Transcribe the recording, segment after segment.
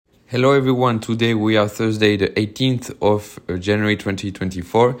Hello everyone, today we are Thursday the 18th of January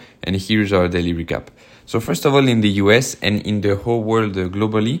 2024 and here's our daily recap. So first of all, in the US and in the whole world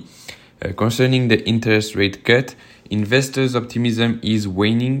globally, concerning the interest rate cut, investors' optimism is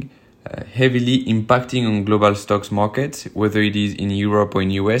waning, heavily impacting on global stocks markets, whether it is in Europe or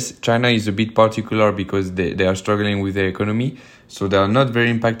in US. China is a bit particular because they are struggling with their economy, so they are not very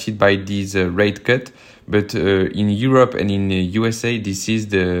impacted by this rate cut. But in Europe and in the USA, this is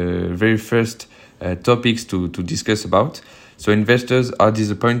the very first topics to discuss about. So investors are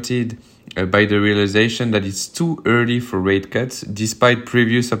disappointed by the realization that it's too early for rate cuts, despite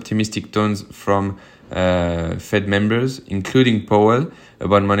previous optimistic tones from Fed members, including Powell,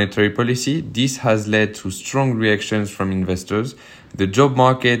 about monetary policy. This has led to strong reactions from investors. The job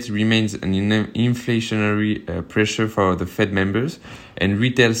market remains an inflationary pressure for the Fed members, and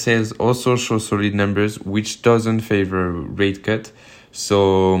retail sales also show solid numbers, which doesn't favor rate cut.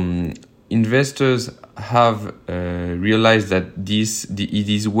 So investors have realized that it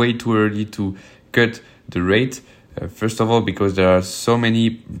is way too early to cut the rate. First of all, because there are so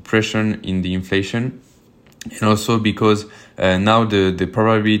many pressure in the inflation, and also because now the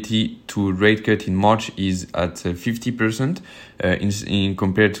probability to rate cut in March is at 50% in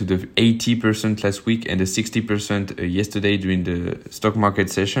compared to the 80% last week and the 60% yesterday during the stock market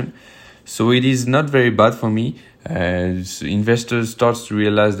session. So it is not very bad for me. So investors start to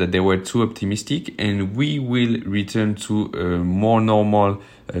realize that they were too optimistic, and we will return to a more normal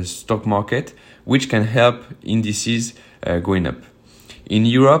stock market, which can help indices going up. In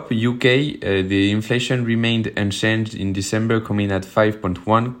Europe, UK, the inflation remained unchanged in December, coming at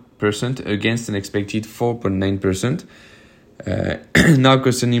 5.1% against an expected 4.9%. Now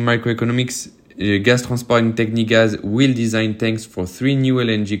concerning macroeconomics, Gaztransport and Technigaz will design tanks for 3 new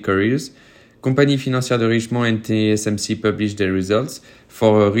LNG carriers. Compagnie Financière de Richemont and TSMC published their results.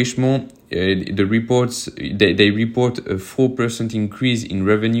 For Richemont, they report a 4% increase in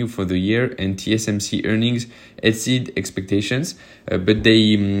revenue for the year, and TSMC earnings exceed expectations, but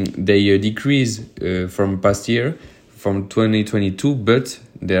they decrease from past year, from 2022, but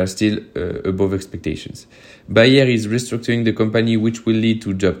they are still above expectations. Bayer is restructuring the company, which will lead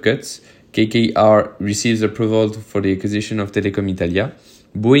to job cuts. KKR receives approval for the acquisition of Telecom Italia.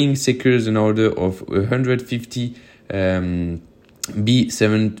 Boeing secures an order of 150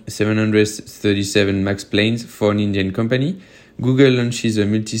 B737 MAX planes for an Indian company. Google launches a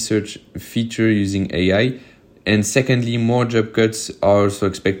multi-search feature using AI. And secondly, more job cuts are also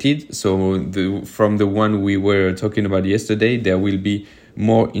expected. So from the one we were talking about yesterday, there will be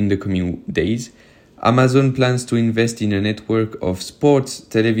more in the coming days. Amazon plans to invest in a network of sports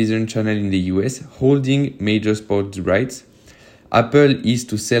television channels in the US, holding major sports rights. Apple is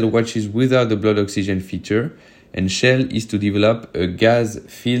to sell watches without the blood oxygen feature, and Shell is to develop a gas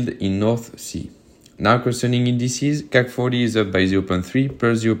field in North Sea. Now concerning indices, CAC 40 is up by 0.3,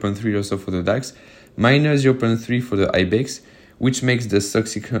 plus 0.3 also for the DAX, minus 0.3 for the IBEX, which makes the stock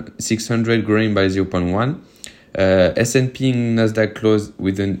 600 growing by 0.1. S&P and Nasdaq closed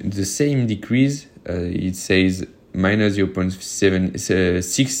with the same decrease. It says minus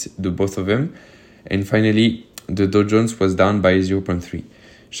 0.6, the both of them. And finally, the Dow Jones was down by 0.3.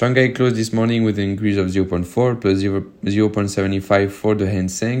 Shanghai closed this morning with an increase of 0.4 plus 0.75 for the Hang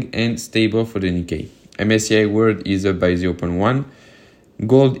Seng and stable for the Nikkei. MSCI World is up by 0.1.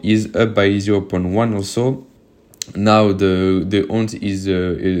 Gold is up by 0.1 also. Now the ounce is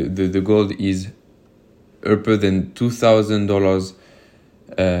the gold is upper than $2,000.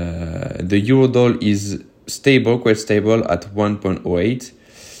 The euro dollar is stable, quite stable at 1.08.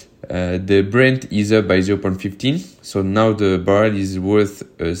 The Brent is up by 0.15, so now the barrel is worth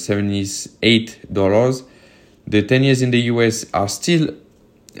 $78. The 10 years in the US are still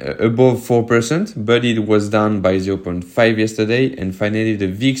above 4%, but it was down by 0.5 yesterday, and finally the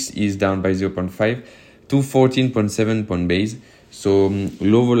VIX is down by 0.5 to 14.7 point base. So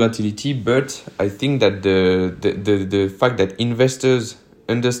low volatility, but I think that the fact that investors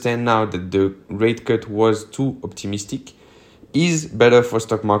understand now that the rate cut was too optimistic is better for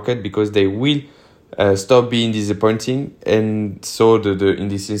stock market, because they will stop being disappointing, and so the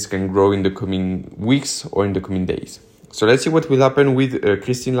indices can grow in the coming weeks or in the coming days. So let's see what will happen with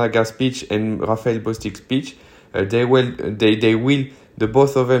Christine Lagarde's speech and Raphael Bostic's speech. The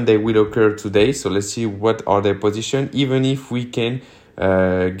both of them, they will occur today. So let's see what are their position, even if we can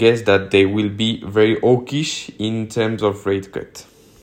guess that they will be very hawkish in terms of rate cut.